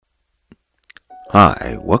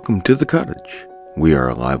Hi, welcome to The Cottage. We are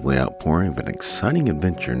a lively outpouring of an exciting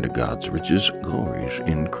adventure into God's riches, glories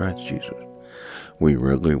in Christ Jesus. We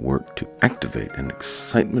regularly work to activate an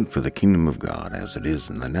excitement for the kingdom of God as it is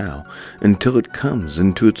in the now until it comes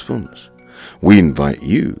into its fullness. We invite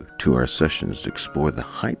you to our sessions to explore the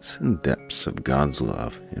heights and depths of God's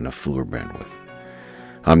love in a fuller bandwidth.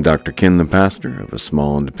 I'm Dr. Ken, the pastor of a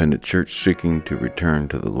small independent church seeking to return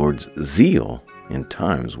to the Lord's zeal in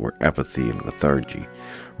times where apathy and lethargy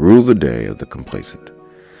rule the day of the complacent.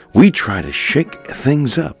 We try to shake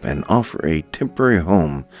things up and offer a temporary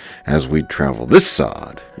home as we travel this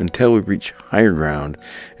sod until we reach higher ground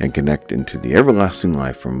and connect into the everlasting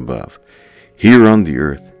life from above, here on the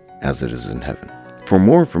earth as it is in heaven. For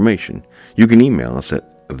more information, you can email us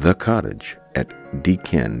at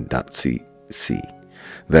thecottage@dken.cc.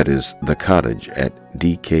 That is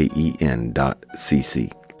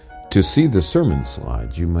thecottage@dken.cc. To see the sermon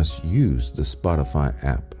slides, you must use the Spotify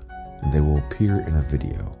app, and they will appear in a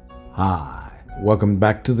video. Hi, welcome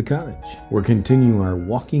back to The Cottage. We're continuing our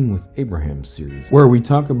Walking with Abraham series, where we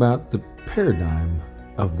talk about the paradigm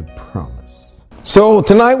of the promise. So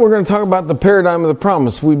tonight we're going to talk about the paradigm of the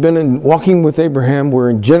promise. We've been in Walking with Abraham. We're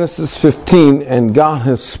in Genesis 15, and God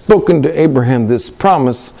has spoken to Abraham this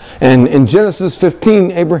promise. And in Genesis 15,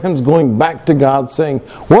 Abraham's going back to God saying,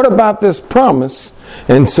 what about this promise?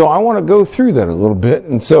 And so I want to go through that a little bit.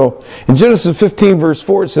 And so in Genesis 15 verse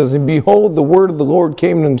 4 it says, "And behold, the word of the Lord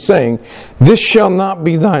came to him saying, this shall not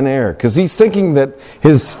be thine heir." Because he's thinking that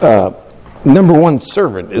his number one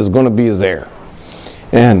servant is going to be his heir.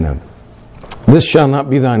 And "This shall not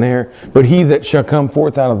be thine heir, but he that shall come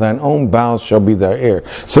forth out of thine own bowels shall be thy heir."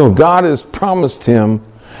 So God has promised him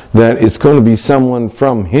that it's going to be someone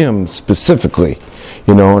from him specifically.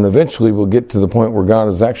 And eventually we'll get to the point where God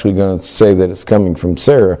is actually going to say that it's coming from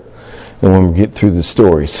Sarah, and when we get through the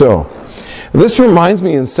story. So this reminds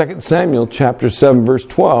me in 2 Samuel chapter 7 verse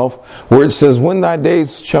 12, where it says, "When thy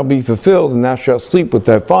days shall be fulfilled, and thou shalt sleep with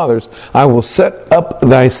thy fathers, I will set up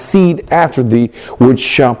thy seed after thee, which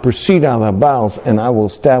shall proceed out of thy bowels, and I will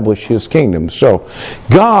establish his kingdom." So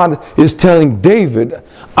God is telling David,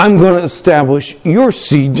 I'm going to establish your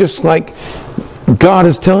seed, just like God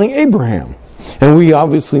is telling Abraham. And we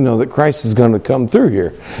obviously know that Christ is going to come through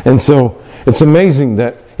here. And so it's amazing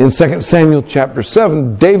that in 2 Samuel chapter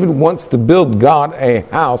 7, David wants to build God a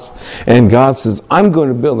house. And God says, I'm going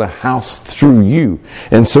to build a house through you.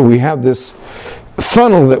 And so we have this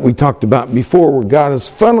funnel that we talked about before, where God is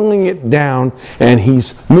funneling it down. And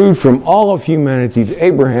he's moved from all of humanity to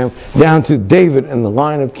Abraham down to David and the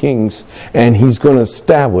line of kings. And he's going to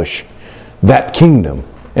establish that kingdom.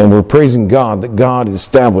 And we're praising God that God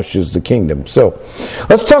establishes the kingdom. So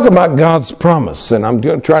let's talk about God's promise. And I'm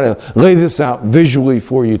going to try to lay this out visually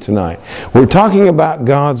for you tonight. We're talking about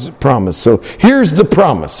God's promise. So here's the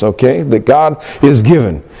promise, okay, that God is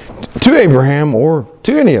given to Abraham or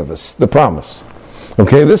to any of us, the promise.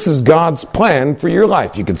 Okay, this is God's plan for your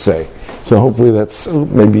life, you could say. So hopefully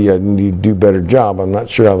maybe I need to do a better job. I'm not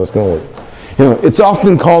sure how that's going to work. It's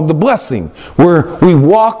often called the blessing, where we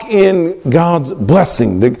walk in God's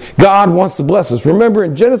blessing. God wants to bless us. Remember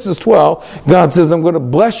in Genesis 12, God says, I'm going to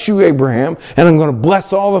bless you, Abraham, and I'm going to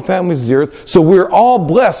bless all the families of the earth. So we're all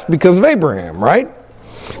blessed because of Abraham, right?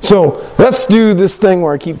 So let's do this thing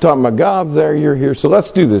where I keep talking about God's there, you're here. So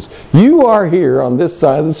let's do this. You are here on this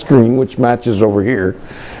side of the screen, which matches over here,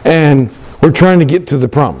 and we're trying to get to the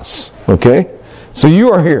promise, okay? So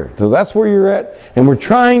you are here. So that's where you're at. And we're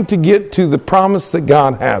trying to get to the promise that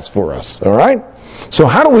God has for us. All right? So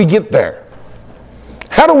how do we get there?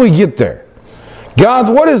 How do we get there?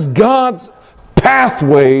 What is God's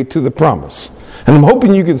pathway to the promise? And I'm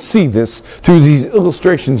hoping you can see this through these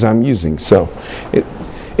illustrations I'm using. So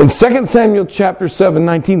in 2 Samuel chapter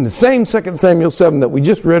 7:19, the same 2 Samuel 7 that we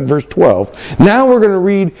just read, verse 12, now we're going to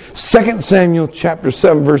read 2 Samuel chapter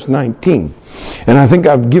 7, verse 19. And I think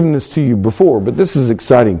I've given this to you before, but this is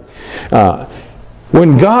exciting.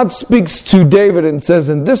 When God speaks to David and says,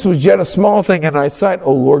 "And this was yet a small thing in thy sight,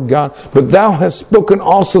 O Lord God, but thou hast spoken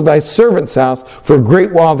also thy servant's house for a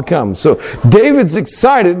great while to come." So David's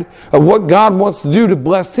excited of what God wants to do to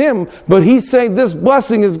bless him, but he's saying this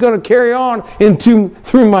blessing is going to carry on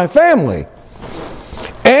through my family.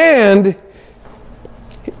 And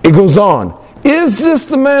it goes on. "Is this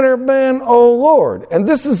the manner of man, O Lord?" And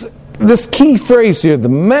this is this key phrase here, the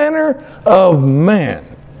manner of man.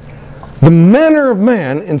 The manner of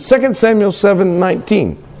man in 2 Samuel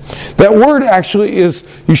 7:19. That word actually is,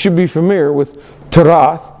 you should be familiar with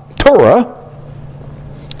Torah,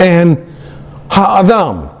 and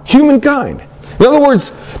Ha'adam, humankind. In other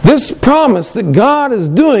words, this promise that God is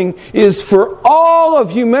doing is for all of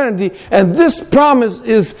humanity, and this promise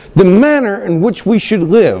is the manner in which we should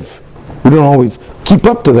live. We don't always keep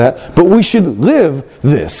up to that, but we should live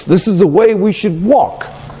this. This is the way we should walk.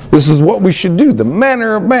 This is what we should do, the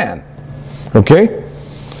manner of man. Okay?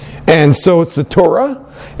 And so it's the Torah.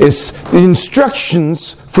 It's the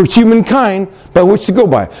instructions for humankind by which to go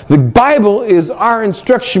by. The Bible is our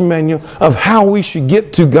instruction manual of how we should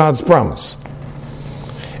get to God's promise.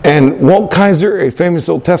 And Walt Kaiser, a famous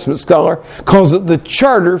Old Testament scholar, calls it the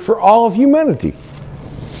charter for all of humanity.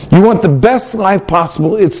 You want the best life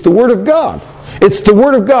possible, it's the Word of God. It's the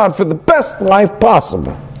Word of God for the best life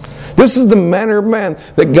possible. This is the manner of man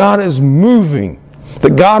that God is moving,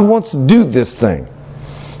 that God wants to do this thing.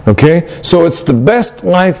 Okay? So it's the best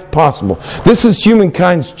life possible. This is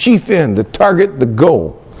humankind's chief end, the target, the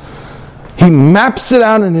goal. He maps it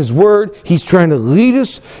out in His Word. He's trying to lead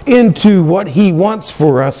us into what He wants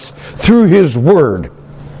for us through His Word.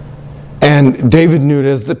 And David knew it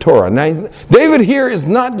as the Torah. Now, David here is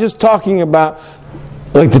not just talking about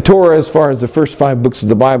like the Torah as far as the first 5 books of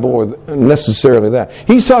the Bible or necessarily that.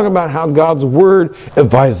 He's talking about how God's Word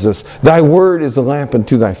advises us. Thy Word is a lamp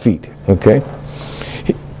unto thy feet. Okay?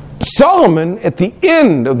 Solomon, at the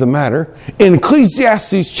end of the matter, in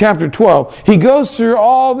Ecclesiastes chapter 12, he goes through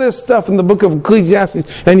all this stuff in the book of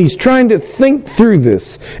Ecclesiastes, and he's trying to think through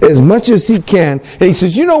this as much as he can. And he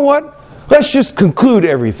says, you know what? Let's just conclude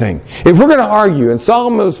everything. If we're going to argue, and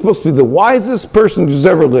Solomon was supposed to be the wisest person who's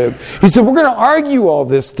ever lived, he said, we're going to argue all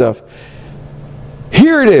this stuff.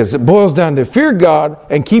 Here it is. It boils down to fear God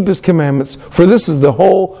and keep His commandments, for this is the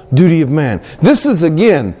whole duty of man. This is,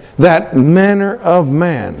 again, that manner of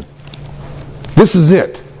man. This is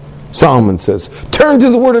it, Solomon says. Turn to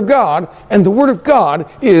the Word of God, and the Word of God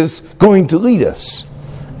is going to lead us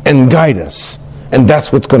and guide us. And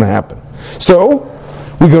that's what's going to happen. So,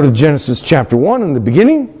 we go to Genesis chapter 1. In the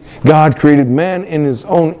beginning, God created man in His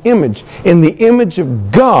own image. In the image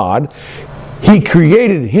of God, He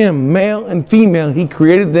created him, male and female. He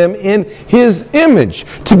created them in His image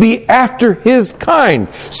to be after His kind.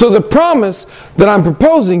 So the promise that I'm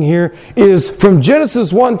proposing here is from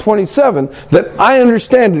Genesis 1:27 that I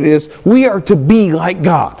understand it is we are to be like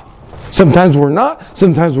God. Sometimes we're not,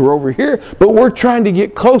 sometimes we're over here, but we're trying to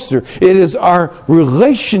get closer. It is our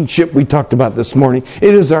relationship we talked about this morning.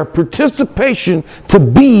 It is our participation to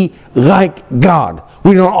be like God.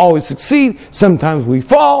 We don't always succeed. Sometimes we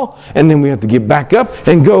fall, and then we have to get back up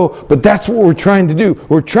and go. But that's what we're trying to do.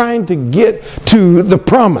 We're trying to get to the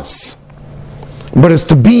promise. But it's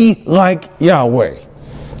to be like Yahweh.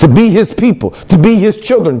 To be His people. To be His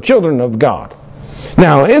children. Children of God.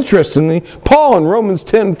 Now, interestingly, Paul in Romans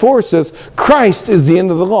 10:4 says, Christ is the end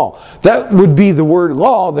of the law. That would be the word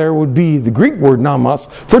law. There would be the Greek word nomos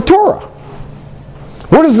for Torah.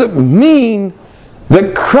 What does it mean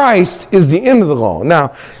that Christ is the end of the law?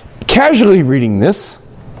 Now, casually reading this,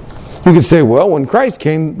 you could say, well, when Christ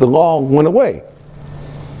came, the law went away.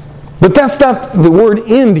 But that's not the word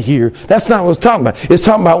end here. That's not what it's talking about. It's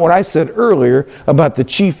talking about what I said earlier about the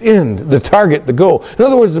chief end, the target, the goal. In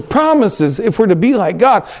other words, the promise is if we're to be like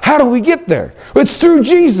God, how do we get there? It's through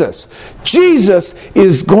Jesus. Jesus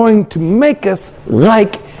is going to make us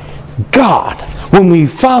like God. When we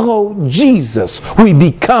follow Jesus, we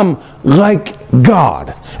become like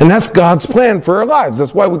God. And that's God's plan for our lives.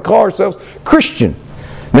 That's why we call ourselves Christian.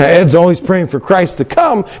 Now, Ed's always praying for Christ to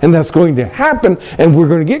come, and that's going to happen, and we're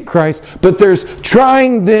going to get Christ. But there's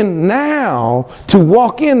trying then now to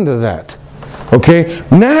walk into that. Okay?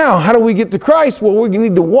 Now, how do we get to Christ? Well, we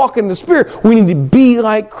need to walk in the Spirit. We need to be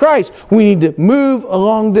like Christ. We need to move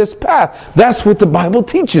along this path. That's what the Bible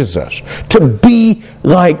teaches us. To be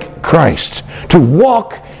like Christ. To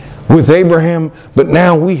walk with Abraham, but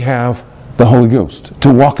now we have the Holy Ghost.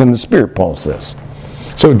 To walk in the Spirit, Paul says.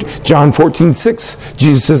 So John 14:6,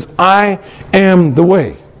 Jesus says, I am the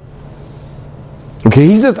way. Okay,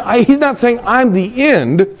 he's not saying I'm the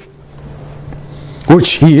end,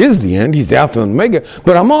 which He is the end. He's the Alpha and Omega.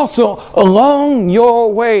 But I'm also along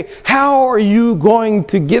your way. How are you going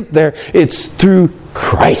to get there? It's through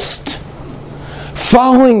Christ.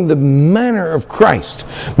 Following the manner of Christ.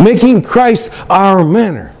 Making Christ our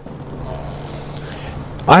manner.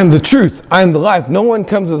 I am the truth. I am the life. No one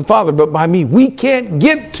comes to the Father but by me. We can't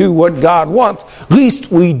get to what God wants.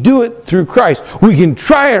 Least we do it through Christ. We can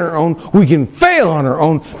try on our own. We can fail on our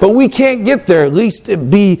own. But we can't get there. Least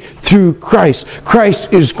it be through Christ.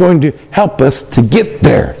 Christ is going to help us to get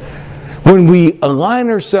there. When we align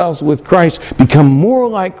ourselves with Christ, become more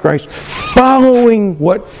like Christ, following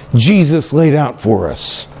what Jesus laid out for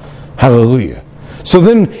us. Hallelujah. So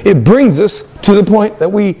then it brings us to the point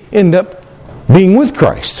that we end up being with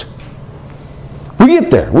Christ. We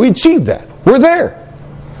get there. We achieve that. We're there.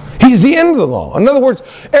 He's the end of the law. In other words,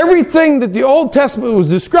 everything that the Old Testament was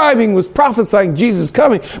describing was prophesying Jesus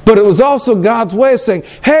coming, but it was also God's way of saying,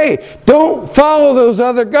 hey, don't follow those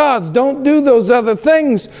other gods. Don't do those other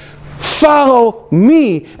things. Follow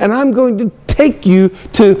me, and I'm going to take you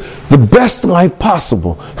to the best life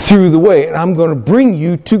possible through the way, and I'm going to bring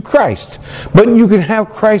you to Christ. But you can have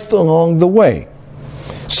Christ along the way.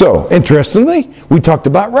 So, interestingly, we talked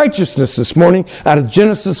about righteousness this morning out of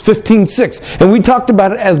Genesis 15:6. And we talked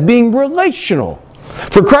about it as being relational.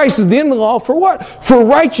 For Christ is the end of the law for what? For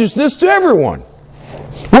righteousness to everyone.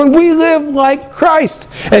 When we live like Christ,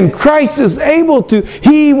 and Christ is able to,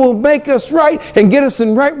 He will make us right and get us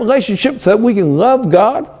in right relationships so that we can love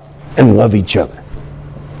God and love each other.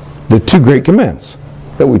 The two great commands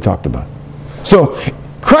that we talked about. So,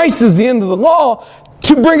 Christ is the end of the law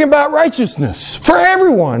to bring about righteousness for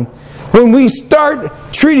everyone when we start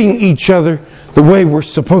treating each other the way we're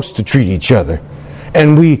supposed to treat each other.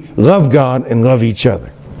 And we love God and love each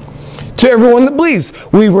other. To everyone that believes,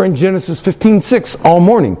 we were in Genesis 15:6 all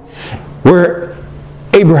morning, where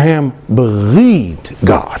Abraham believed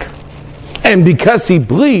God. And because he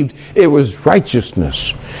believed, it was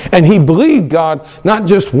righteousness. And he believed God not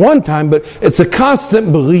just one time, but it's a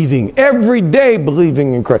constant believing. Every day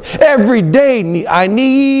believing in Christ. Every day I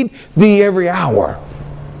need thee every hour.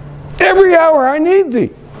 Every hour I need thee.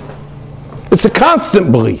 It's a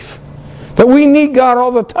constant belief that we need God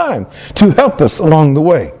all the time to help us along the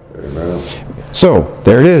way. Amen. So,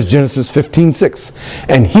 there it is, Genesis 15:6.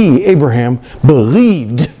 And he, Abraham,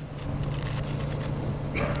 believed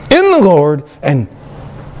in the Lord, and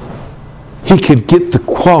he could get the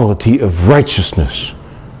quality of righteousness.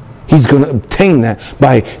 He's going to obtain that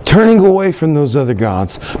by turning away from those other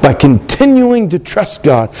gods, by continuing to trust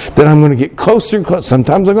God, that I'm going to get closer and closer.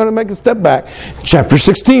 Sometimes I'm going to make a step back. Chapter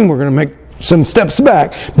 16, we're going to make some steps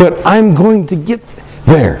back, but I'm going to get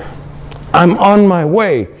there. I'm on my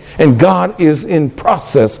way, and God is in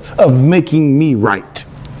process of making me right.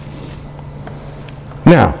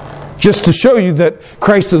 Now, just to show you that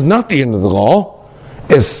Christ is not the end of the law,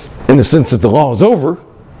 is in the sense that the law is over.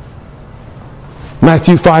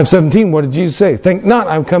 Matthew 5:17, what did Jesus say? Think not,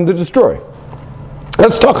 I've come to destroy.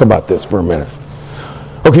 Let's talk about this for a minute.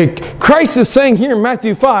 Okay, Christ is saying here in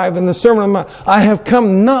Matthew 5 in the Sermon on the Mount, I have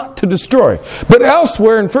come not to destroy. But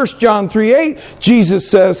elsewhere in 1 John 3:8,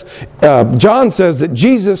 John says that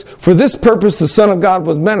Jesus, for this purpose the Son of God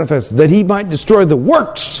was manifested, that He might destroy the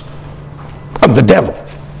works of the devil.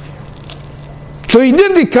 So He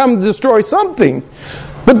did come to destroy something,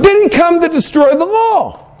 but did He come to destroy the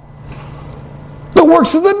law? The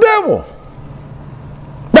works of the devil.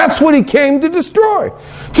 That's what He came to destroy.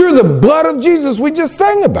 Through the blood of Jesus we just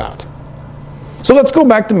sang about. So let's go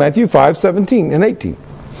back to Matthew 5:17 and 18.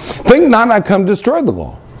 Think not I come to destroy the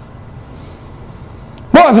law.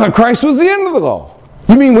 Well, I thought Christ was the end of the law.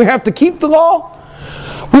 You mean we have to keep the law?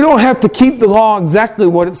 We don't have to keep the law exactly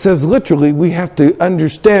what it says literally. We have to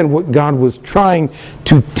understand what God was trying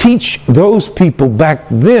to teach those people back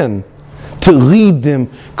then to lead them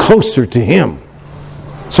closer to Him.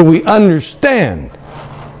 So we understand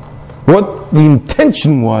what the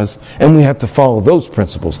intention was, and we have to follow those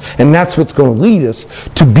principles. And that's what's going to lead us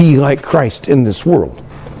to be like Christ in this world.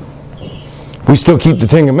 We still keep the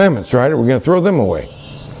Ten Commandments, right? Or we're going to throw them away.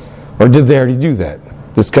 Or did they already do that?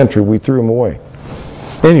 This country, we threw them away.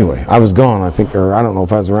 Anyway, I was gone, I think, or I don't know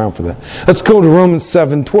if I was around for that. Let's go to Romans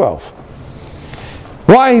 7:12.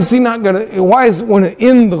 Why is He not going to, why is, when it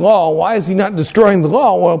in the law, why is He not destroying the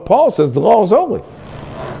law? Well, Paul says the law is holy.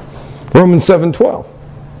 Romans 7:12.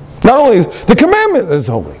 Not only is the commandment is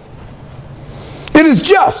holy, it is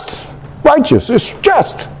just, righteous, it's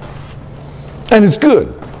just, and it's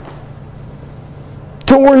good.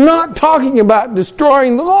 So we're not talking about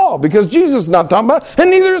destroying the law, because Jesus is not talking about it,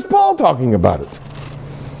 and neither is Paul talking about it.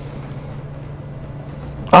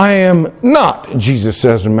 I am not, Jesus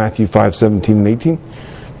says in Matthew 5:17 and 18,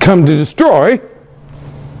 come to destroy,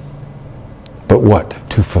 but what?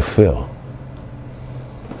 To fulfill.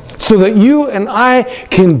 So that you and I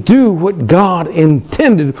can do what God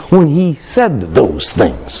intended when He said those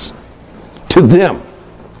things to them.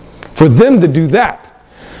 For them to do that.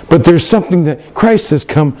 But there's something that Christ has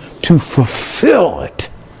come to fulfill it.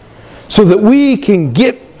 So that we can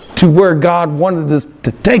get to where God wanted us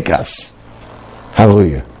to take us.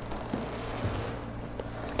 Hallelujah.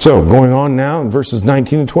 So, going on now in verses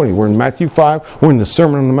 19 and 20. We're in Matthew 5. We're in the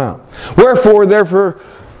Sermon on the Mount. Wherefore, therefore,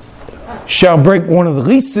 shall break one of the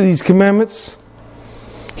least of these commandments,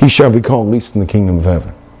 he shall be called least in the kingdom of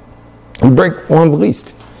heaven. We break one of the least.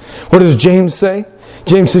 What does James say?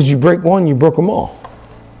 James says you break one, you broke them all.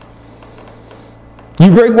 You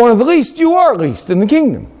break one of the least, you are least in the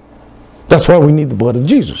kingdom. That's why we need the blood of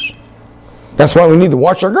Jesus. That's why we need to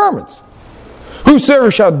wash our garments. Whosoever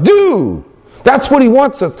shall do, that's what he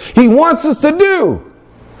wants us. He wants us to do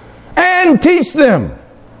and teach them.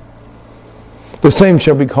 The same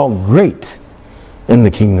shall be called great in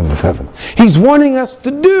the kingdom of heaven. He's wanting us to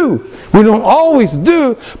do. We don't always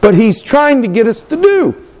do, but he's trying to get us to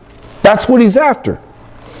do. That's what he's after.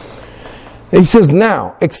 He says,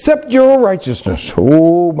 now, accept your righteousness.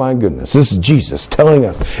 Oh my goodness, this is Jesus telling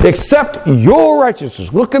us. Accept your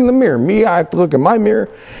righteousness. Look in the mirror. Me, I have to look in my mirror.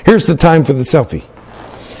 Here's the time for the selfie.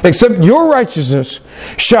 Except your righteousness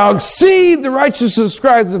shall exceed the righteousness of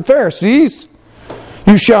scribes and Pharisees.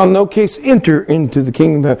 You shall in no case enter into the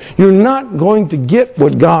kingdom of heaven. You're not going to get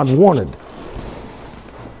what God wanted.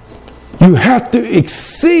 You have to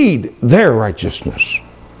exceed their righteousness.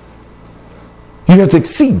 You have to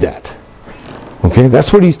exceed that. Okay,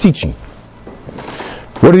 that's what he's teaching.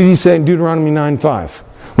 What did he say in Deuteronomy 9:5?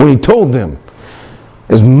 When he told them,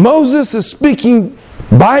 as Moses is speaking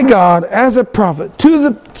by God as a prophet to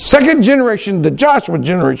the second generation, the Joshua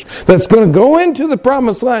generation, that's going to go into the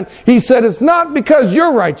promised land, he said, it's not because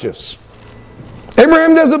you're righteous.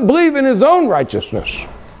 Abraham doesn't believe in his own righteousness.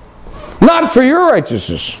 Not for your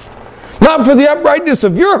righteousness. Not for the uprightness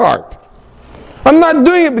of your heart. I'm not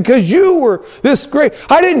doing it because you were this great.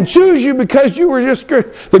 I didn't choose you because you were just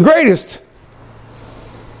the greatest.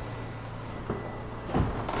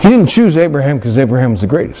 He didn't choose Abraham because Abraham was the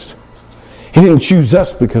greatest. He didn't choose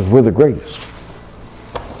us because we're the greatest.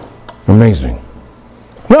 Amazing.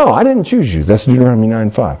 No, I didn't choose you. That's Deuteronomy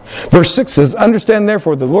 9:5. Verse 6 says, understand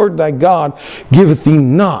therefore the Lord thy God giveth thee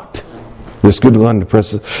not this good land to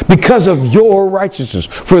press because of your righteousness.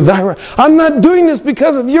 For thy I'm not doing this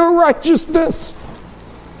because of your righteousness.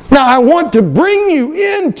 Now I want to bring you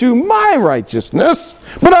into my righteousness,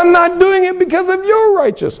 but I'm not doing it because of your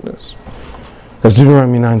righteousness. That's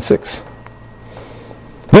Deuteronomy 9:6.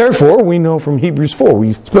 Therefore, we know from Hebrews 4.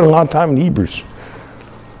 We spent a lot of time in Hebrews.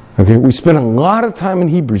 Okay, we spent a lot of time in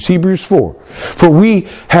Hebrews. Hebrews 4. For we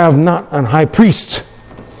have not an high priest.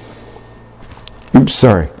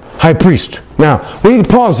 High priest. Now, we need to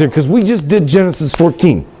pause here because we just did Genesis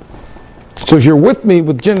 14. So if you're with me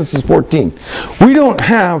with Genesis 14, we don't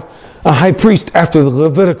have a high priest after the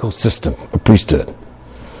Levitical system of priesthood.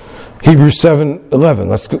 Hebrews 7:11.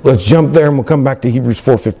 Let's jump there and we'll come back to Hebrews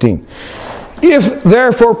 4:15. If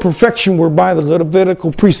therefore perfection were by the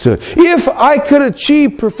Levitical priesthood, if I could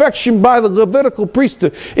achieve perfection by the Levitical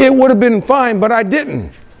priesthood, it would have been fine, but I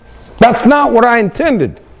didn't. That's not what I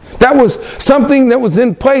intended. That was something that was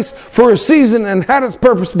in place for a season and had its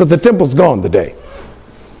purpose, but the temple's gone today.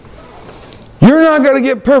 You're not going to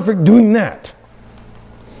get perfect doing that.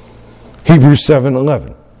 Hebrews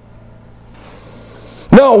 7:11.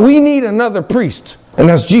 No, we need another priest, and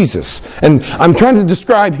that's Jesus. And I'm trying to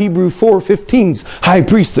describe Hebrews 4:15's high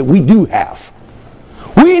priest that we do have.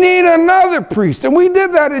 We need another priest, and we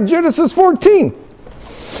did that in Genesis 14.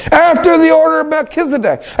 After the order of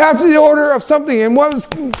Melchizedek, after the order of something, and what was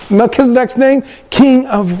Melchizedek's name? King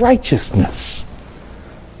of Righteousness.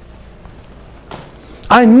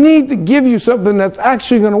 I need to give you something that's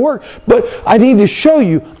actually going to work, but I need to show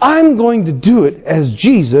you I'm going to do it as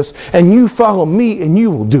Jesus, and you follow me and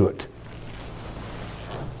you will do it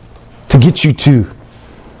to get you to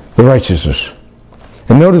the righteousness.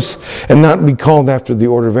 And notice, and not be called after the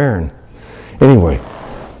order of Aaron. Anyway,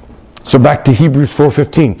 so back to Hebrews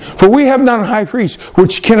 4:15. For we have not a high priest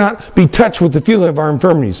which cannot be touched with the feeling of our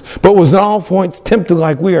infirmities, but was in all points tempted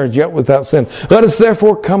like we are, yet without sin. Let us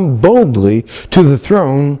therefore come boldly to the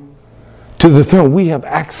throne. To the throne. We have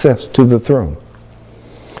access to the throne.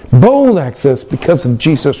 Bold access because of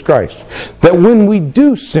Jesus Christ. That when we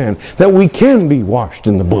do sin, that we can be washed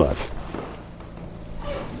in the blood.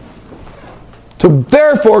 So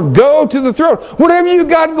therefore, go to the throne. Whatever you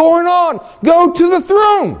got going on, go to the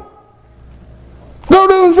throne. Go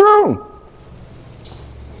to the throne.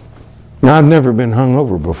 Now, I've never been hung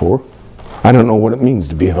over before. I don't know what it means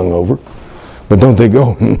to be hung over. But don't they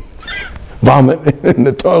go and vomit in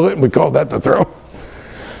the toilet and we call that the throne?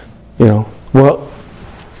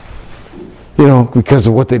 Because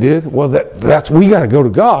of what they did. Well, that's we got to go to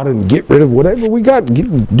God and get rid of whatever we got to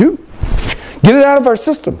do. Get it out of our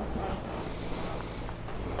system.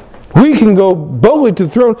 We can go boldly to the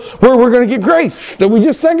throne where we're going to get grace that we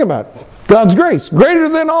just sang about. God's grace, greater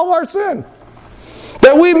than all our sin.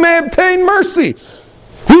 That we may obtain mercy.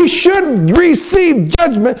 We should receive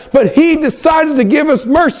judgment, but He decided to give us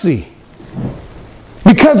mercy.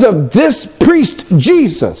 Because of this priest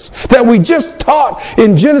Jesus that we just taught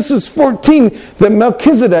in Genesis 14, that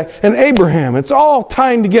Melchizedek and Abraham, it's all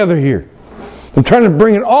tying together here. I'm trying to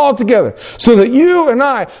bring it all together so that you and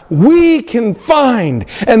I, we can find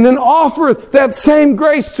and then offer that same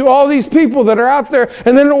grace to all these people that are out there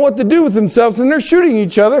and they don't know what to do with themselves and they're shooting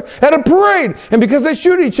each other at a parade. And because they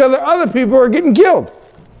shoot each other, other people are getting killed.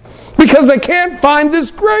 Because they can't find this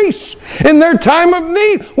grace in their time of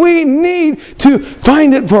need. We need to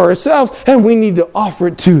find it for ourselves and we need to offer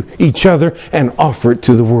it to each other and offer it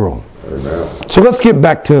to the world. Amen. So let's get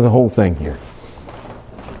back to the whole thing here.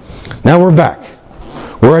 Now we're back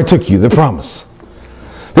where I took you, the promise.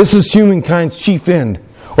 This is humankind's chief end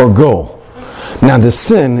or goal. Now to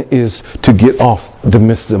sin is to get off the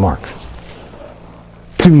miss the mark.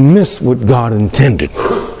 To miss what God intended.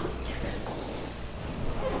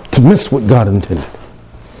 To miss what God intended.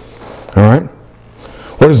 Alright?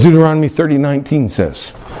 What does Deuteronomy 30:19 says?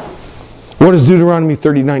 What does Deuteronomy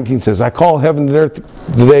 30:19 says? I call heaven and earth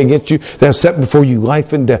today against you that have set before you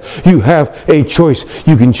life and death. You have a choice.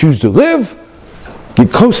 You can choose to live,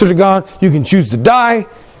 get closer to God. You can choose to die,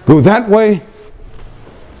 go that way.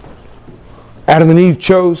 Adam and Eve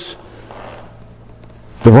chose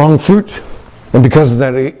the wrong fruit, and because of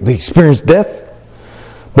that they experienced death.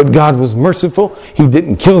 But God was merciful. He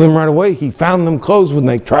didn't kill them right away. He found them clothes when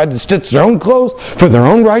they tried to stitch their own clothes for their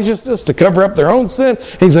own righteousness, to cover up their own sin.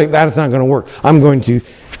 He's like, that is not going to work. I'm going to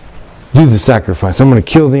do the sacrifice. I'm going to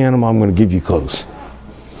kill the animal. I'm going to give you clothes.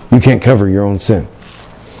 You can't cover your own sin.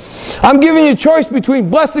 I'm giving you a choice between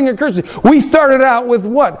blessing and cursing. We started out with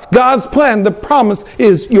what? God's plan. The promise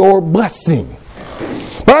is your blessing.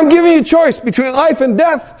 But I'm giving you a choice between life and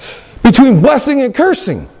death, between blessing and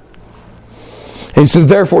cursing. And he says,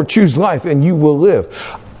 therefore choose life and you will live.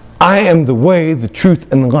 I am the way, the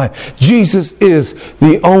truth, and the life. Jesus is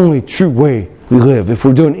the only true way we live. If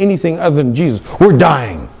we're doing anything other than Jesus, we're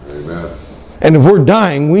dying. Amen. And if we're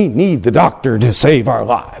dying, we need the doctor to save our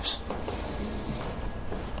lives.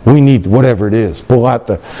 We need whatever it is. Pull out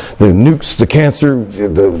the nukes, the cancer,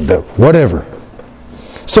 the whatever.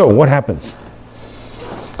 So what happens?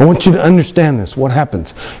 I want you to understand this. What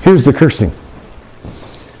happens? Here's the cursing.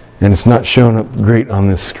 And it's not showing up great on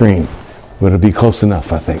this screen, but it'll be close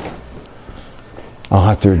enough, I think. I'll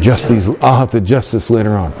have to adjust these. I'll have to adjust this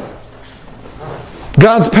later on.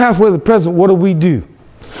 God's pathway of the present. What do?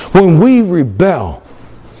 When we rebel,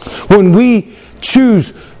 when we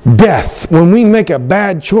choose death, when we make a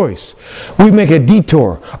bad choice, we make a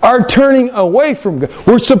detour. Our turning away from God.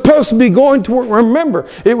 We're supposed to be going toward. Remember,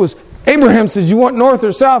 it was Abraham says, "You want north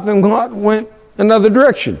or south?" And Lot went another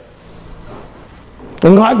direction.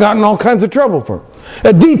 And Lot got in all kinds of trouble for him.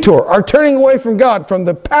 A detour, our turning away from God, from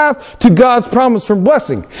the path to God's promise from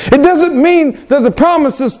blessing. It doesn't mean that the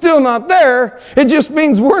promise is still not there. It just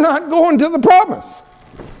means we're not going to the promise.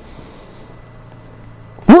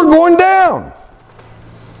 We're going down.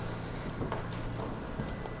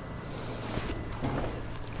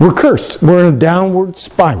 We're cursed. We're in a downward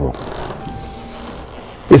spiral.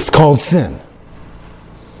 It's called sin.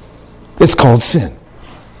 It's called sin.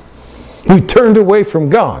 We turned away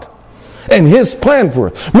from God and His plan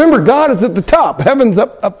for us. Remember, God is at the top. Heaven's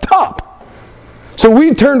up top. So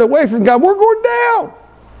we turned away from God. We're going down.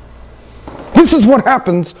 This is what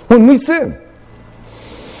happens when we sin.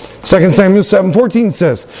 2 Samuel 7:14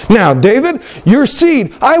 says, "Now, David, your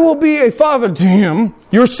seed, I will be a father to him,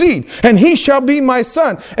 your seed, and he shall be my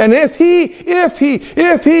son. And if he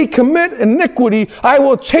commit iniquity, I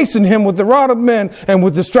will chasten him with the rod of men and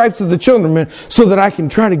with the stripes of the children of men, so that I can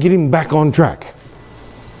try to get him back on track."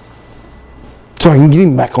 So I can get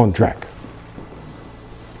him back on track.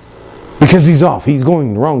 Because he's off. He's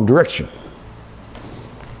going the wrong direction.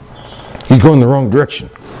 He's going the wrong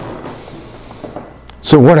direction.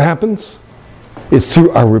 So what happens? It's through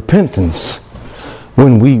our repentance.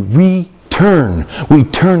 When we return, we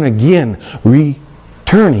turn again,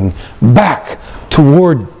 returning back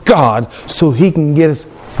toward God so He can get us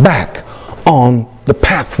back on the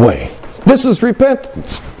pathway. This is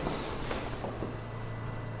repentance.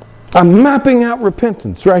 I'm mapping out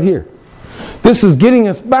repentance right here. This is getting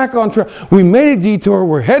us back on track. We made a detour.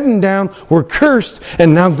 We're heading down. We're cursed.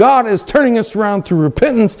 And now God is turning us around through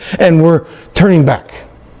repentance. And we're turning back.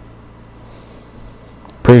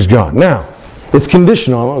 Praise God. Now, it's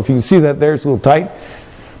conditional. I don't know if you can see that there. It's a little tight.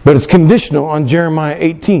 But it's conditional on Jeremiah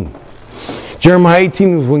 18. Jeremiah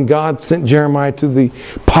 18 was when God sent Jeremiah to the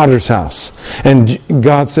potter's house. And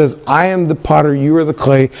God says, "I am the potter. You are the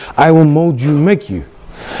clay. I will mold you and make you."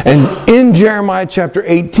 And in Jeremiah chapter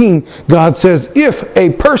 18, God says, if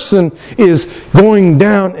a person is going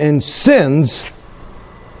down and sins,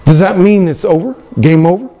 Does that mean it's over? Game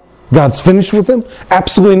over? God's finished with them?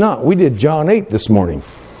 Absolutely not. We did John 8 this morning.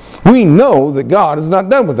 We know that God is not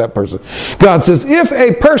done with that person. God says, if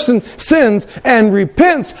a person sins and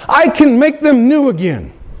repents, I can make them new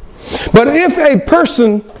again. But if a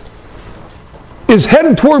person is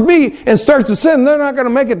headed toward me and starts to sin, they're not going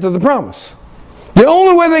to make it to the promise. The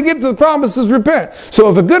only way they get to the promise is repent. So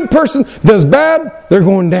if a good person does bad, they're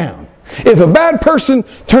going down. If a bad person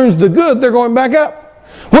turns to good, they're going back up.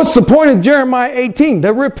 What's the point of Jeremiah 18?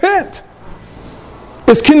 To repent.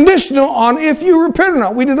 It's conditional on if you repent or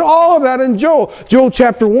not. We did all of that in Joel. Joel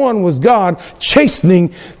chapter 1 was God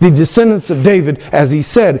chastening the descendants of David, as he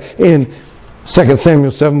said in 2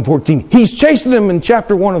 Samuel 7:14. He's chastening them in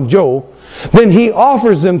chapter 1 of Joel. Then he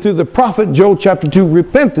offers them through the prophet Joel chapter 2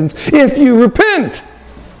 repentance. If you repent.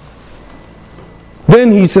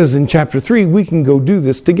 Then he says in chapter 3, we can go do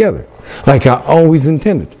this together. Like I always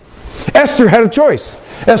intended. Esther had a choice.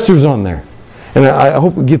 Esther's on there. And I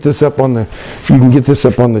hope we get this up on the, you can get this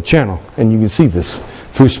up on the channel and you can see this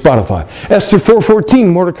through Spotify. Esther 4:14,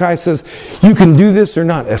 Mordecai says, you can do this or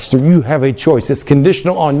not, Esther. You have a choice. It's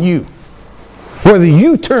conditional on you. Whether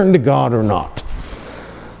you turn to God or not.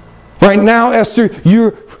 Right now, Esther,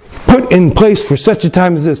 you're put in place for such a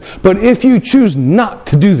time as this. But if you choose not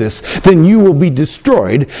to do this, then you will be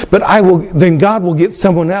destroyed. But then God will get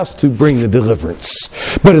someone else to bring the deliverance.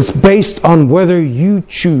 But it's based on whether you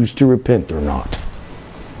choose to repent or not.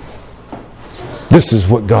 This is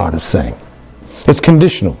what God is saying. It's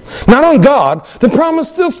conditional. Not on God, the promise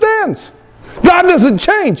still stands. God doesn't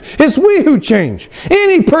change. It's we who change.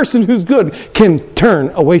 Any person who's good can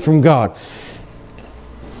turn away from God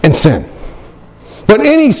and sin. But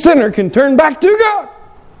any sinner can turn back to God.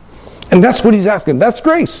 And that's what he's asking. That's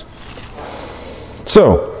grace.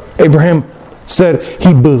 So, Abraham said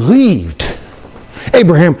he believed.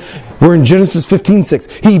 Abraham, we're in Genesis 15:6.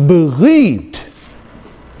 He believed.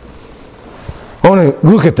 I want to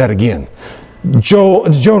look at that again.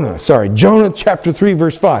 Jonah chapter 3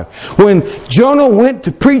 verse 5. When Jonah went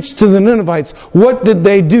to preach to the Ninevites, what did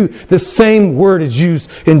they do? The same word is used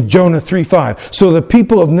in Jonah 3:5. So the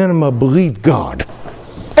people of Nineveh believed God.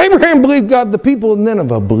 Abraham believed God, the people of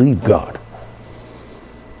Nineveh believed God.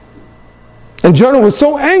 And Jonah was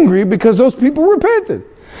so angry because those people repented.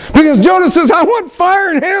 Because Jonah says, I want fire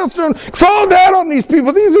and hailstone fall down on these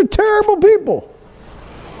people. These are terrible people.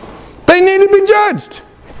 They need to be judged.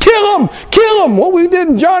 Kill them! Kill them! What we did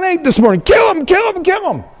in John 8 this morning. Kill them! Kill them! Kill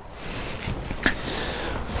them!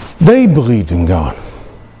 They believed in God.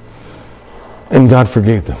 And God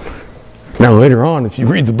forgave them. Now later on, if you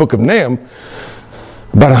read the book of Nahum,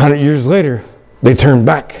 about 100 years later, they turn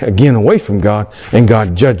back again away from God, and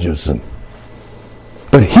God judges them.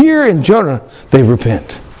 But here in Jonah, they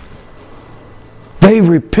repent. They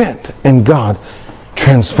repent, and God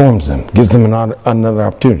transforms them, gives them another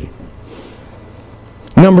opportunity.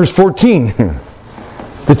 Numbers 14.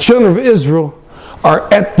 The children of Israel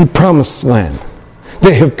are at the promised land.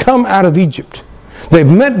 They have come out of Egypt. They've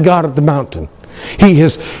met God at the mountain. He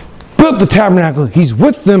has built the tabernacle. He's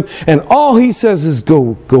with them, and all he says is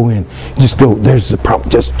go in. Just go. There's the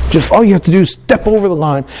promise. Just all you have to do is step over the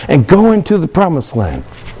line and go into the promised land.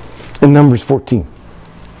 In Numbers 14.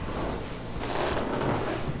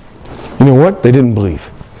 You know what? They didn't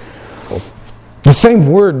believe. The same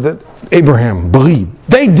word that Abraham believed.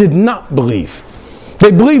 They did not believe.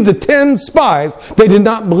 They believed the 10 spies. They did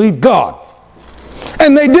not believe God.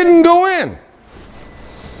 And they didn't go in.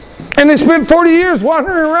 And they spent 40 years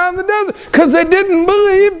wandering around the desert because they didn't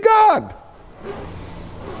believe God.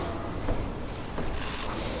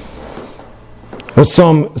 What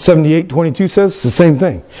Psalm 78:22 says? It's the same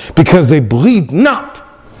thing. Because they believed not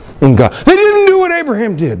in God. They didn't do what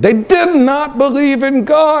Abraham did. They did not believe in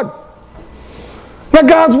God. Now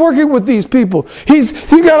God's working with these people.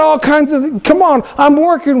 You got all kinds of, come on, I'm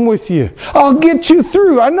working with you. I'll get you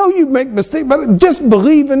through. I know you make mistakes, but just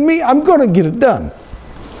believe in me. I'm going to get it done.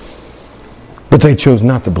 But they chose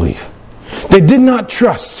not to believe. They did not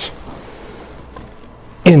trust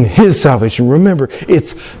in His salvation. Remember,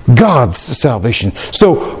 it's God's salvation.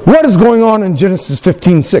 So what is going on in Genesis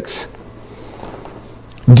 15:6?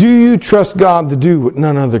 Do you trust God to do what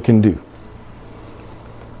none other can do?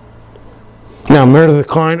 Now, Meredith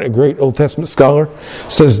Kline, a great Old Testament scholar,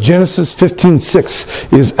 says Genesis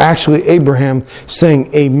 15:6 is actually Abraham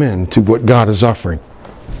saying amen to what God is offering.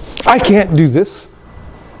 I can't do this,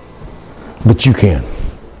 but you can.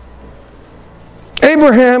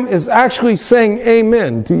 Abraham is actually saying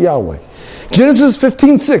amen to Yahweh. Genesis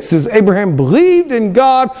 15:6 says Abraham believed in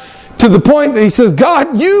God to the point that he says,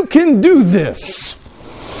 God, you can do this.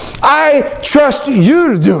 I trust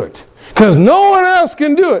you to do it. Because no one else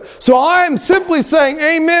can do it. So I am simply saying,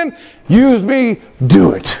 amen, use me,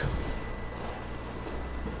 do it.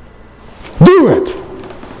 Do it.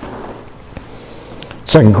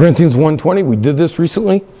 2 Corinthians 1:20, we did this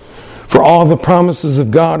recently. For all the promises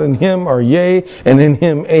of God in Him are yea, and in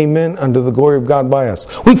Him amen, unto the glory of God by us.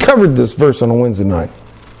 We covered this verse on a Wednesday night.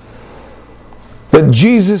 That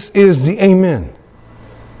Jesus is the amen.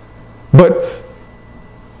 But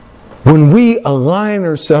when we align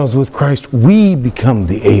ourselves with Christ, we become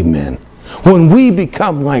the amen. When we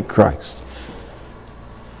become like Christ,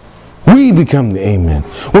 we become the amen.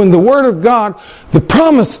 When the Word of God, the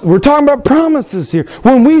promise, we're talking about promises here.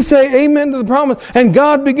 When we say amen to the promise and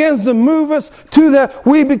God begins to move us to that,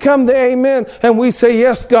 we become the amen. And we say,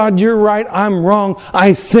 yes, God, you're right. I'm wrong.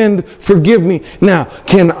 I sinned. Forgive me. Now,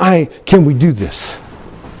 can we do this?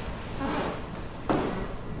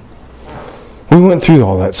 We went through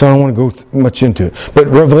all that, so I don't want to go much into it. But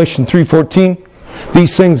Revelation 3:14,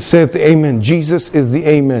 these things saith the amen. Jesus is the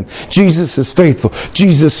amen. Jesus is faithful.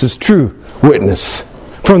 Jesus is true witness.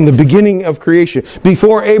 From the beginning of creation.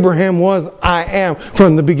 Before Abraham was, I am.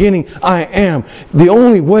 From the beginning, I am. The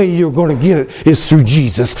only way you're going to get it is through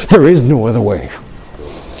Jesus. There is no other way.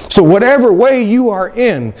 So whatever way you are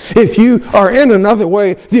in, if you are in another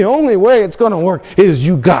way, the only way it's going to work is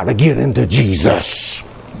you got to get into Jesus.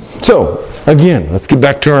 So, again, let's get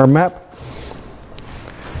back to our map.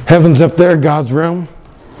 Heaven's up there, God's realm.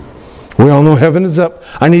 We all know heaven is up.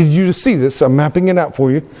 I needed you to see this. I'm mapping it out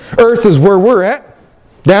for you. Earth is where we're at.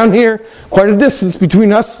 Down here, quite a distance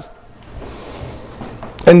between us.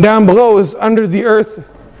 And down below is under the earth,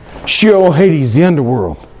 Sheol, Hades, the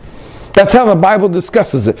underworld. That's how the Bible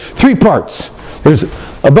discusses it. 3 parts. There's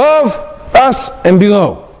above, us, and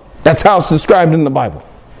below. That's how it's described in the Bible.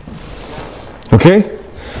 Okay?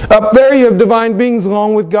 Up there you have divine beings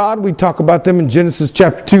along with God. We talk about them in Genesis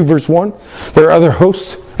chapter 2, verse 1. There are other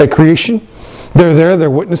hosts at creation. They're there, they're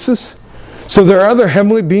witnesses. So there are other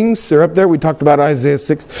heavenly beings. They're up there. We talked about Isaiah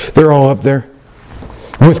 6. They're all up there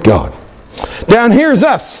with God. Down here is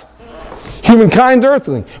us. Humankind,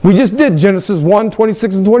 earthling. We just did Genesis 1,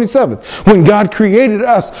 26 and 27. When God created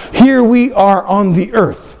us, here we are on the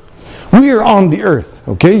earth. We are on the earth.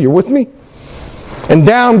 Okay, you're with me? And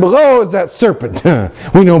down below is that serpent.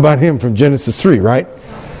 We know about him from Genesis 3, right?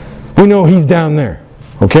 We know he's down there.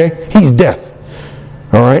 Okay? He's death.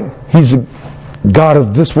 All right? He's a god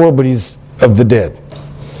of this world, but he's of the dead.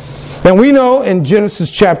 Now we know in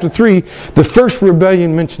Genesis chapter 3, the first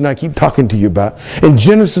rebellion mentioned I keep talking to you about, in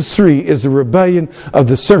Genesis 3 is the rebellion of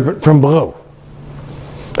the serpent from below.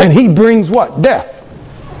 And he brings what? Death.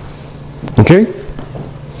 Okay?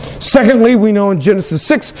 Secondly, we know in Genesis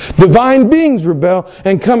 6, divine beings rebel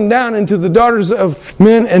and come down into the daughters of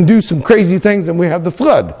men and do some crazy things, and we have the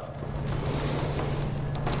flood.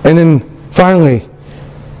 And then finally,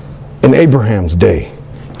 in Abraham's day,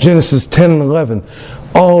 Genesis 10 and 11,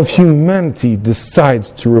 all of humanity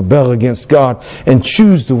decides to rebel against God and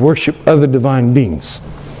choose to worship other divine beings.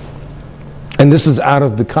 And this is out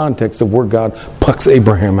of the context of where God plucks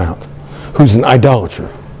Abraham out, who's an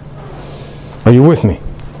idolater. Are you with me?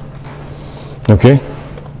 Okay?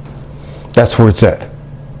 That's where it's at.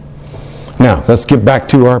 Now, let's get back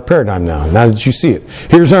to our paradigm now that you see it.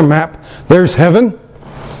 Here's our map. There's heaven,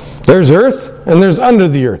 there's earth, and there's under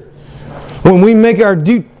the earth. When we make our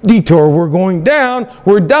detour, we're going down,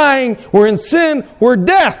 we're dying, we're in sin, we're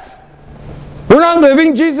death. We're not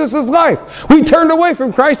living Jesus' life. We turned away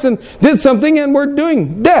from Christ and did something, and we're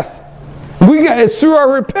doing death. It's through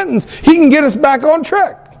our repentance. He can get us back on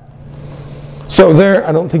track. So there,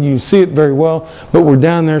 I don't think you see it very well, but we're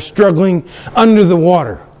down there struggling under the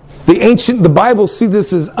water. The Bible see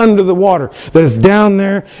this as under the water, that is down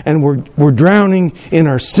there, and we're drowning in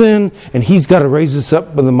our sin, and He's got to raise us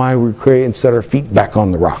up by the miry clay and set our feet back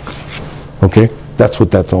on the rock. Okay? That's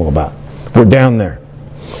what that's all about. We're down there.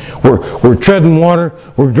 We're treading water.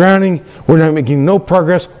 We're drowning. We're not making no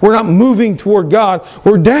progress. We're not moving toward God.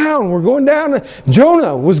 We're down. We're going down.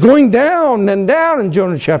 Jonah was going down and down in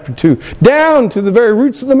Jonah chapter 2. Down to the very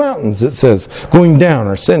roots of the mountains, it says. Going down.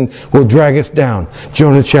 Our sin will drag us down.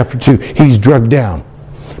 Jonah chapter 2. He's dragged down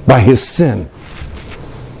by his sin.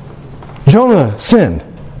 Jonah sinned.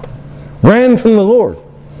 Ran from the Lord.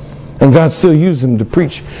 And God still used him to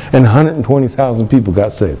preach. And 120,000 people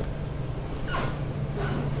got saved.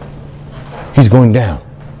 He's going down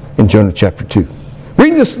in Jonah chapter 2.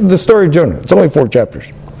 Read the story of Jonah. It's only 4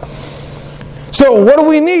 chapters. So what do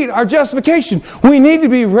we need? Our justification. We need to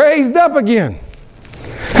be raised up again.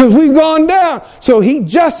 Because we've gone down. So He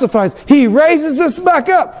justifies. He raises us back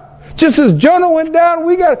up. Just as Jonah went down,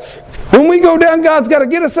 when we go down, God's got to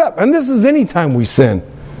get us up. And this is any time we sin.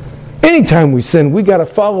 Anytime we sin, we got to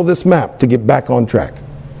follow this map to get back on track.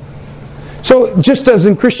 So just as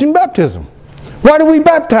in Christian baptism, why do we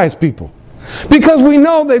baptize people? Because we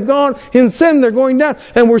know they've gone in sin, they're going down.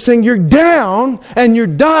 And we're saying you're down and you're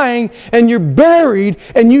dying and you're buried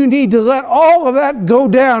and you need to let all of that go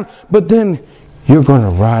down. But then you're going to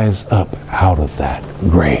rise up out of that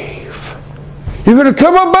grave. You're going to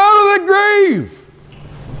come up out of that grave.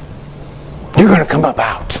 You're going to come up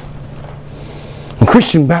out. And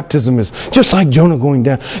Christian baptism is just like Jonah going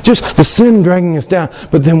down, just the sin dragging us down,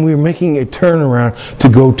 but then we're making a turnaround to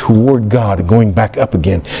go toward God and going back up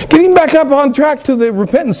again. Getting back up on track to the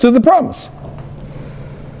repentance, to the promise.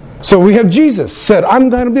 So we have Jesus said, I'm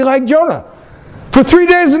going to be like Jonah. For 3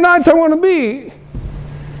 days and nights I want to be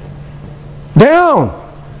down.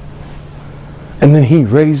 And then he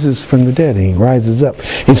raises from the dead and he rises up.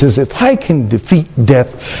 He says, if I can defeat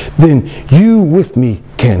death, then you with me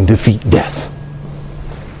can defeat death.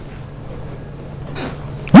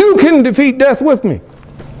 You can defeat death with me.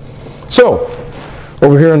 So,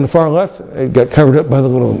 over here on the far left, it got covered up by the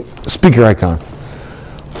little speaker icon.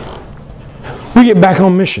 We get back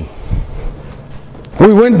on mission.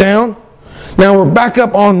 We went down. Now we're back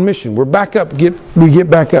up on mission. We're back up. We get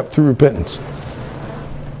back up through repentance.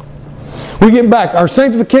 We get back. Our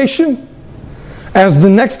sanctification as the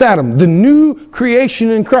next Adam, the new creation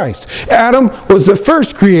in Christ. Adam was the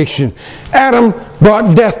first creation. Adam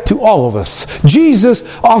brought death to all of us. Jesus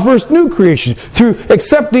offers new creation. Through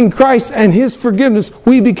accepting Christ and His forgiveness,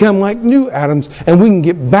 we become like new Adams and we can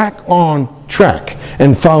get back on track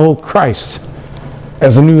and follow Christ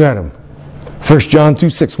as a new Adam. 1 John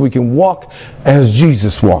 2:6, we can walk as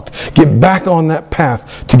Jesus walked. Get back on that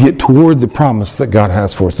path to get toward the promise that God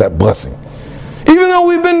has for us, that blessing. Even though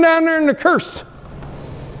we've been down there in the cursed,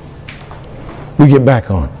 we get back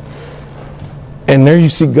on. And there you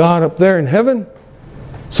see God up there in heaven.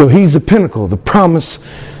 So He's the pinnacle. The promise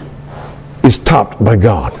is topped by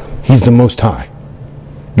God. He's the Most High.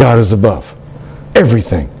 God is above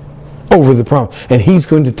everything, over the promise. And He's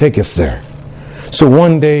going to take us there. So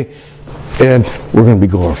one day, Ed, we're going to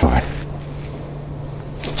be glorified.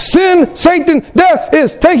 Sin, Satan, death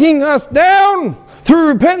is taking us down. Through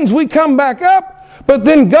repentance we come back up. But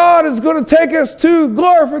then God is going to take us to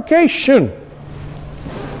glorification.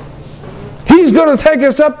 He's going to take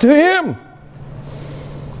us up to Him.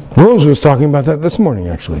 Rose was talking about that this morning,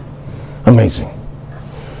 actually. Amazing.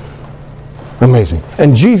 Amazing.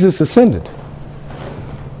 And Jesus ascended.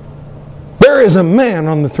 There is a man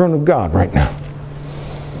on the throne of God right now.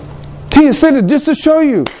 He ascended just to show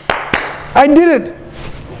you, I did it.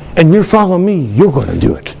 And you're following me, you're going to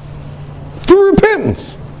do it. Through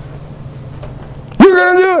repentance. You're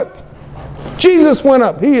going to do it. Jesus went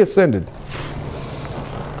up. He ascended.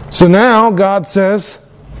 So now God says,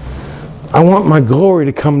 I want my glory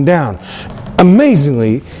to come down.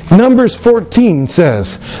 Amazingly, Numbers 14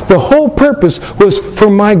 says, the whole purpose was for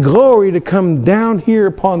my glory to come down here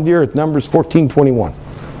upon the earth. Numbers 14:21.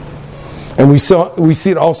 And we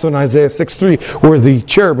see it also in Isaiah 6:3, where the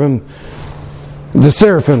cherubim, the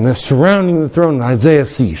seraphim, they're surrounding the throne, and Isaiah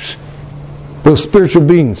sees. Those spiritual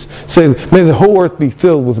beings say, may the whole earth be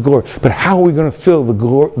filled with glory. But how are we going to fill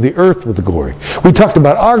the earth with the glory? We talked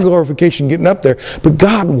about our glorification getting up there, but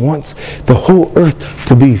God wants the whole earth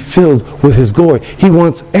to be filled with His glory. He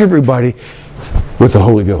wants everybody with the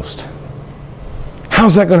Holy Ghost.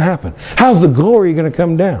 How's that going to happen? How's the glory going to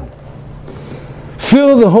come down?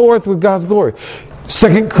 Fill the whole earth with God's glory.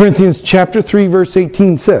 2 Corinthians chapter 3 verse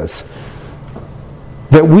 18 says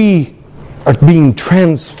that we are being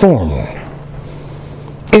transformed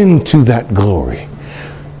into that glory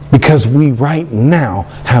because we right now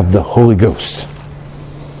have the Holy Ghost.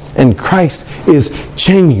 And Christ is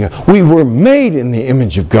changing us. We were made in the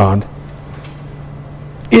image of God.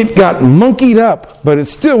 It got monkeyed up, but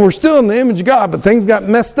we're still in the image of God, but things got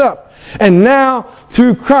messed up. And now,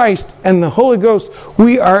 through Christ and the Holy Ghost,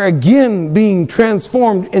 we are again being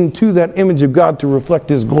transformed into that image of God to reflect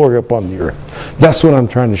His glory upon the earth. That's what I'm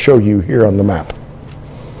trying to show you here on the map.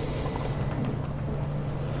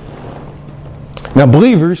 Now,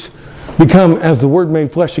 believers become as the Word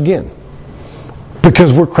made flesh again,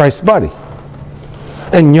 because we're Christ's body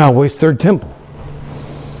and Yahweh's third temple.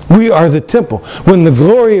 We are the temple. When the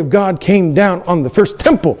glory of God came down on the first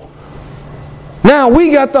temple, now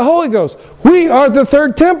we got the Holy Ghost. We are the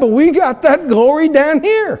third temple. We got that glory down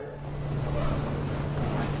here.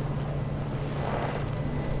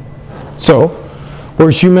 So,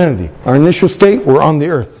 where's humanity? Our initial state, we're on the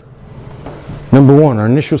earth. Number one, our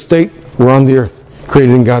initial state, we're on the earth,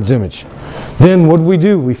 created in God's image. Then what did we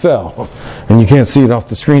do? We fell. And you can't see it off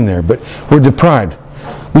the screen there, but we're deprived.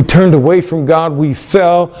 We turned away from God. We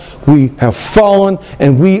fell. We have fallen.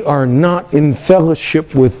 And we are not in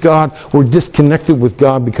fellowship with God. We're disconnected with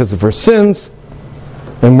God because of our sins.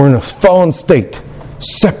 And we're in a fallen state,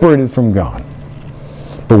 separated from God.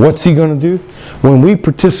 But what's He going to do? When we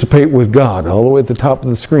participate with God, all the way at the top of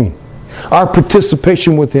the screen, our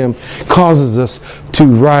participation with Him causes us to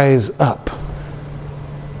rise up.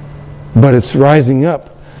 But it's rising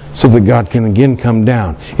up so that God can again come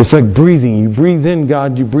down. It's like breathing. You breathe in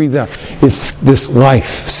God, you breathe out. It's this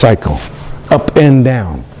life cycle, up and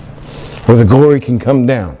down, where the glory can come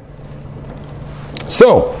down.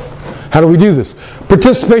 So, how do we do this?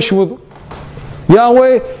 Participation with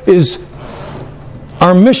Yahweh is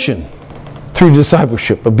our mission through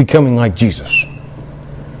discipleship of becoming like Jesus.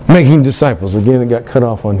 Making disciples. Again, it got cut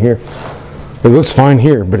off on here. It looks fine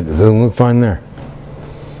here, but it doesn't look fine there.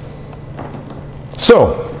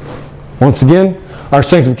 So, once again, our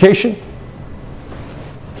sanctification,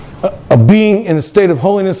 a being in a state of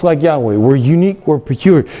holiness like Yahweh. We're unique, we're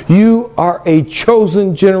peculiar. You are a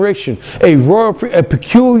chosen generation, a royal, a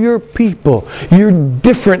peculiar people. You're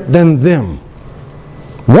different than them.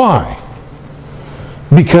 Why?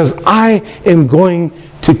 Because I am going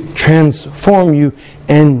to transform you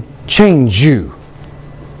and change you.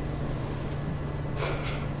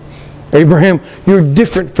 Abraham, you're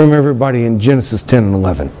different from everybody in Genesis 10 and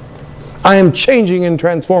 11. I am changing and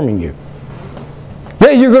transforming you.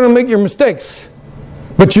 Yeah, you're going to make your mistakes,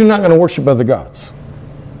 but you're not going to worship other gods.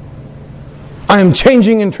 I am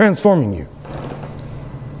changing and transforming you.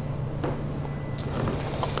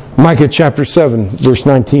 Micah chapter 7, verse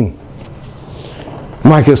 19.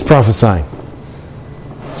 Micah is prophesying,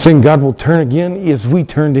 saying God will turn again as we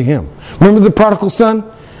turn to Him. Remember the prodigal son?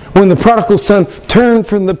 When the prodigal son turned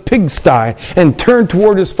from the pigsty and turned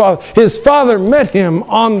toward his father met him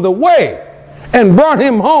on the way and brought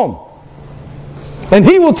him home. And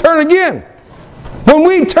he will turn again. When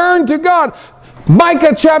we turn to God,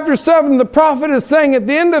 Micah chapter 7, the prophet is saying at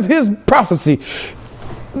the end of his prophecy,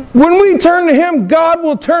 when we turn to Him, God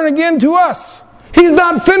will turn again to us. He's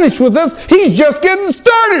not finished with us. He's just getting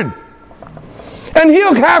started. And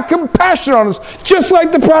He'll have compassion on us, just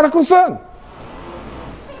like the prodigal son.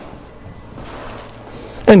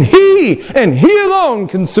 And He alone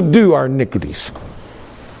can subdue our iniquities.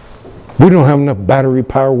 We don't have enough battery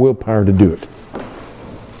power, willpower to do it.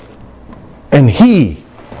 And He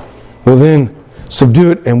will then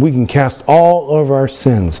subdue it, and we can cast all of our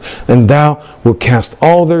sins. And Thou will cast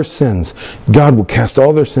all their sins. God will cast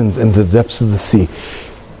all their sins into the depths of the sea,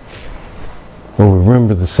 where we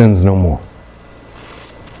remember the sins no more.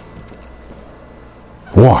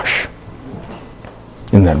 Wash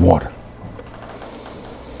in that water.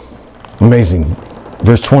 Amazing.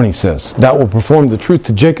 Verse 20 says, Thou will perform the truth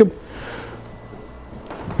to Jacob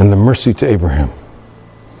and the mercy to Abraham.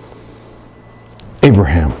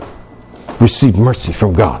 Abraham received mercy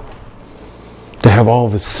from God to have all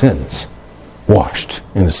of his sins washed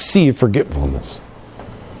in a sea of forgetfulness.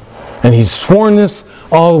 And he's sworn this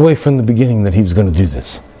all the way from the beginning that he was going to do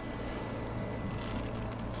this.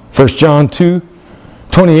 1 John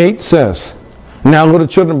 2:28 says, Now, little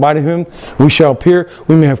children, abide in Him, we shall appear,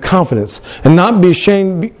 we may have confidence, and not be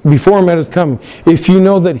ashamed before Him at His coming. If you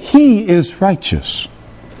know that He is righteous.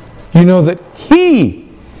 You know that He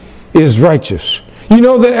is righteous. You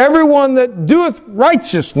know that everyone that doeth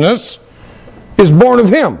righteousness is born of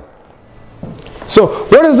Him. So,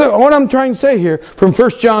 what I'm trying to say here from 1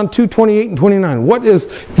 John 2:28 and 29? What is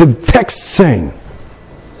the text saying?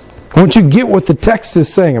 I want you to get what the text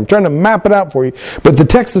is saying. I'm trying to map it out for you. But the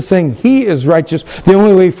text is saying He is righteous. The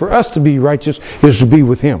only way for us to be righteous is to be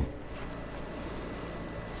with Him.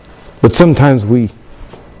 But sometimes we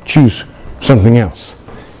choose something else.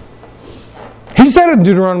 He said in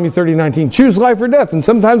Deuteronomy 30:19, choose life or death. And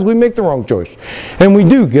sometimes we make the wrong choice. And we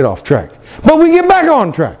do get off track. But we get back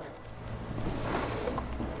on track.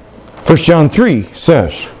 1 John 3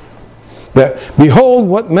 says that, Behold,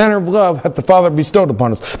 what manner of love hath the Father bestowed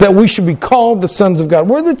upon us, that we should be called the sons of God.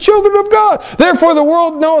 We're the children of God. Therefore the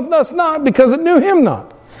world knoweth us not, because it knew Him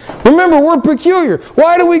not. Remember, we're peculiar.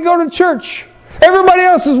 Why do we go to church? Everybody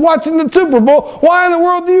else is watching the Super Bowl. Why in the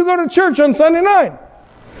world do you go to church on Sunday night?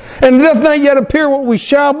 And it doth not yet appear what we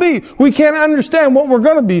shall be. We can't understand what we're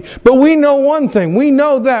going to be. But we know one thing. We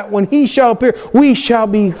know that when He shall appear, we shall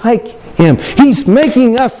be like Him. He's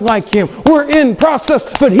making us like Him. We're in process,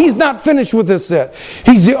 but He's not finished with us yet.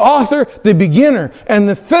 He's the author, the beginner, and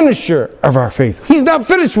the finisher of our faith. He's not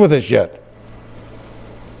finished with us yet.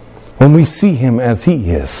 When we see Him as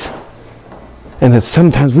He is, and that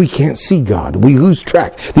sometimes we can't see God, we lose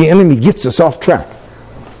track. The enemy gets us off track,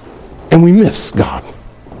 and we miss God.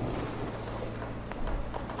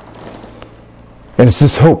 And it's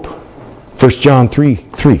this hope. 1 John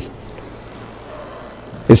 3:3.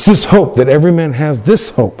 It's this hope that every man has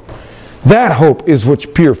this hope. That hope is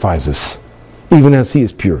which purifies us, even as He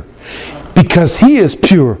is pure. Because He is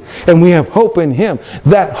pure and we have hope in Him.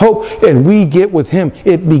 That hope, and we get with Him,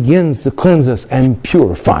 it begins to cleanse us and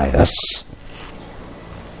purify us.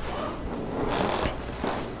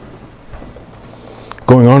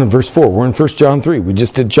 Going on in verse 4, we're in 1 John 3. We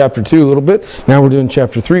just did chapter 2 a little bit. Now we're doing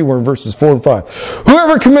chapter 3. We're in verses 4 and 5.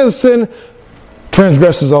 Whoever commits sin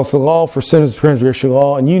transgresses also the law, for sin is transgression of the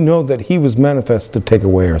law, and you know that He was manifest to take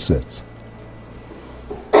away our sins.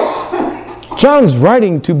 John's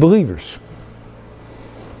writing to believers.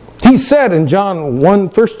 He said in 1 John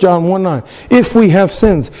 1:9, if we have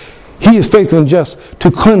sins, He is faithful and just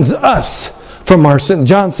to cleanse us from our sins.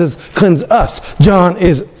 John says, cleanse us. John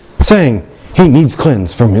is saying He needs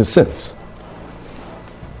cleansed from his sins.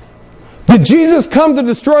 Did Jesus come to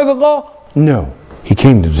destroy the law? No. He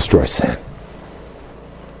came to destroy sin.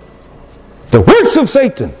 The works of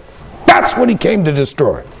Satan. That's what He came to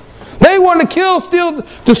destroy. They want to kill, steal,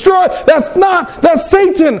 destroy. That's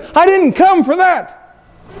Satan. I didn't come for that.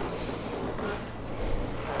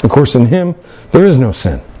 Of course, in Him, there is no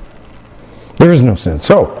sin. There is no sin.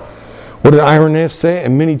 So, what did Irenaeus say?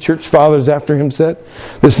 And many church fathers after him said.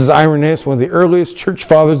 This is Irenaeus, one of the earliest church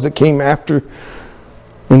fathers that came after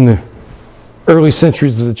in the early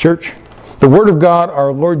centuries of the church. The Word of God,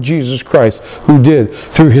 our Lord Jesus Christ, who did,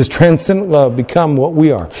 through His transcendent love, become what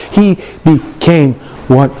we are. He became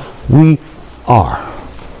what we are.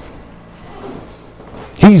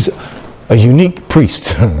 He's a unique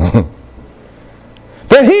priest.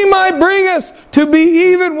 That He might bring us to be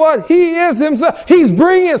even what He is Himself. He's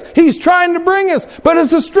bringing us. He's trying to bring us. But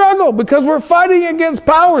it's a struggle because we're fighting against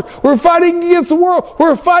powers. We're fighting against the world.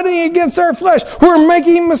 We're fighting against our flesh. We're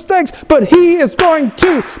making mistakes. But He is going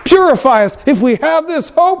to purify us if we have this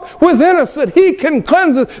hope within us that He can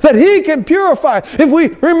cleanse us, that He can purify. If we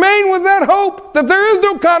remain with that hope that there is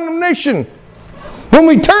no condemnation when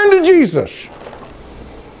we turn to Jesus.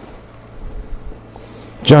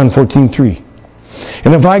 John 14:3.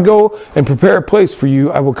 And if I go and prepare a place for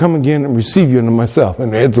you, I will come again and receive you unto myself.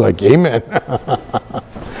 And it's like, amen.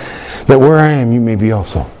 That where I am, you may be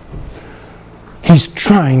also. He's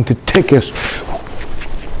trying to take us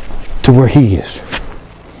to where He is.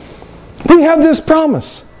 We have this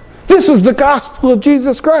promise. This is the gospel of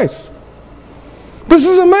Jesus Christ. This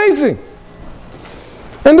is amazing.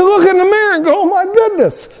 And to look in the mirror and go, oh my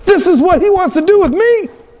goodness, this is what He wants to do with me.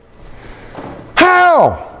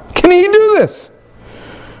 How can He do this?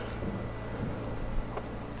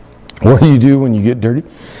 What do you do when you get dirty?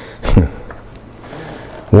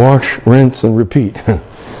 Wash, rinse, and repeat.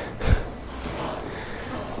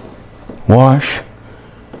 Wash,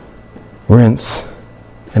 rinse,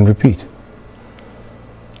 and repeat.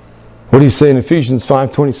 What do you say in Ephesians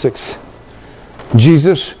 5:26?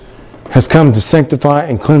 Jesus has come to sanctify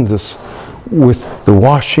and cleanse us with the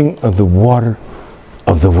washing of the water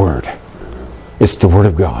of the Word. It's the Word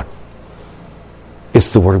of God.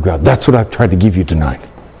 It's the Word of God. That's what I've tried to give you tonight.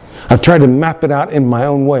 I've tried to map it out in my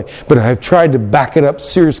own way, but I've tried to back it up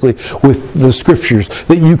seriously with the Scriptures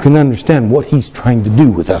that you can understand what He's trying to do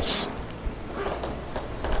with us.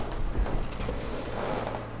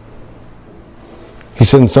 He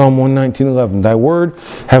said in Psalm 119:11, Thy word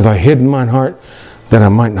have I hid in mine heart that I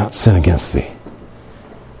might not sin against Thee.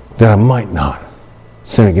 That I might not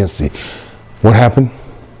sin against Thee. What happened?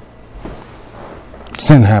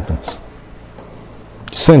 Sin happens.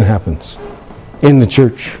 Sin happens. In the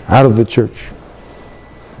church, out of the church.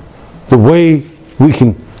 The way we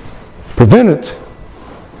can prevent it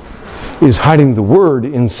is hiding the Word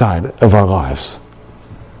inside of our lives.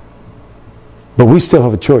 But we still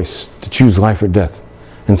have a choice to choose life or death.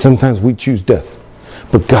 And sometimes we choose death.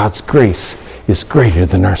 But God's grace is greater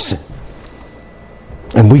than our sin.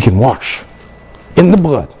 And we can wash in the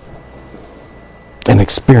blood and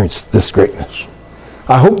experience this greatness.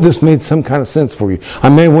 I hope this made some kind of sense for you. I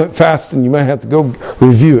may have went fast and you might have to go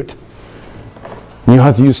review it. And you'll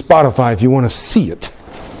have to use Spotify if you want to see it.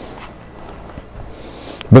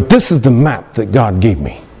 But this is the map that God gave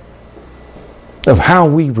me of how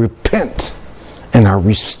we repent and are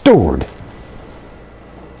restored,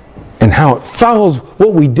 and how it follows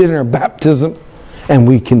what we did in our baptism, and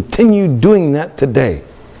we continue doing that today.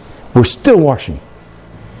 We're still washing.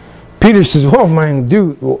 Peter says, well, man,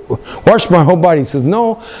 wash my whole body. He says,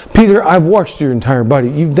 no, Peter, I've washed your entire body.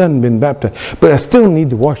 You've been baptized. But I still need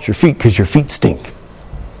to wash your feet because your feet stink.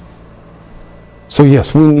 So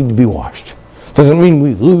yes, we need to be washed. Doesn't mean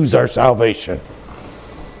we lose our salvation.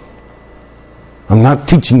 I'm not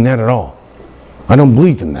teaching that at all. I don't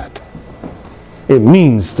believe in that. it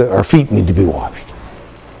means that our feet need to be washed.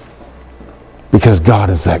 Because God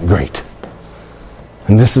is that great.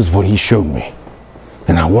 And this is what He showed me.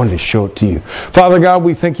 And I wanted to show it to you. Father God,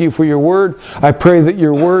 we thank you for your word. I pray that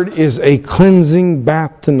your word is a cleansing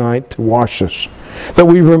bath tonight to wash us. That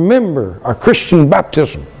we remember our Christian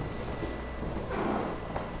baptism.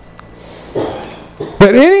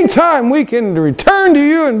 That any time we can return to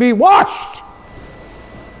you and be washed.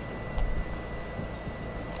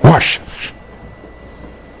 Wash us.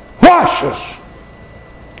 Wash us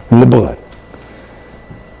in the blood.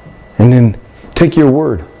 And then take your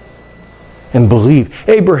word and believe.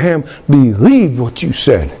 Abraham believed what you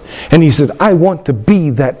said. And he said, I want to be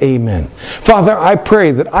that amen. Father, I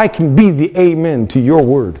pray that I can be the amen to your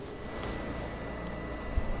word.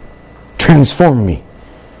 Transform me,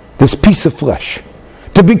 this piece of flesh,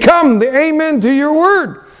 to become the amen to your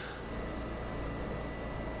word.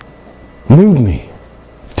 Move me.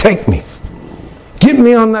 Take me. Get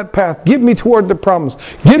me on that path. Get me toward the promise.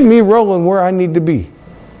 Get me rolling where I need to be.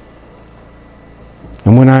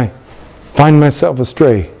 And when I find myself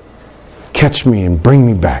astray, catch me and bring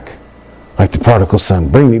me back. Like the prodigal son,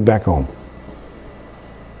 bring me back home.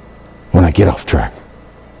 When I get off track.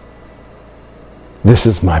 This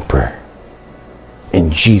is my prayer. In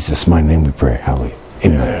Jesus' mighty name we pray. Hallelujah.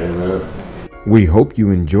 Amen. We hope you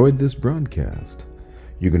enjoyed this broadcast.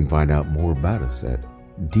 You can find out more about us at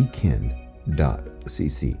dken.cc.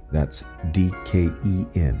 That's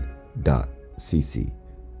DKEN.cc.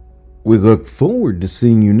 We look forward to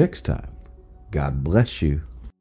seeing you next time. God bless you.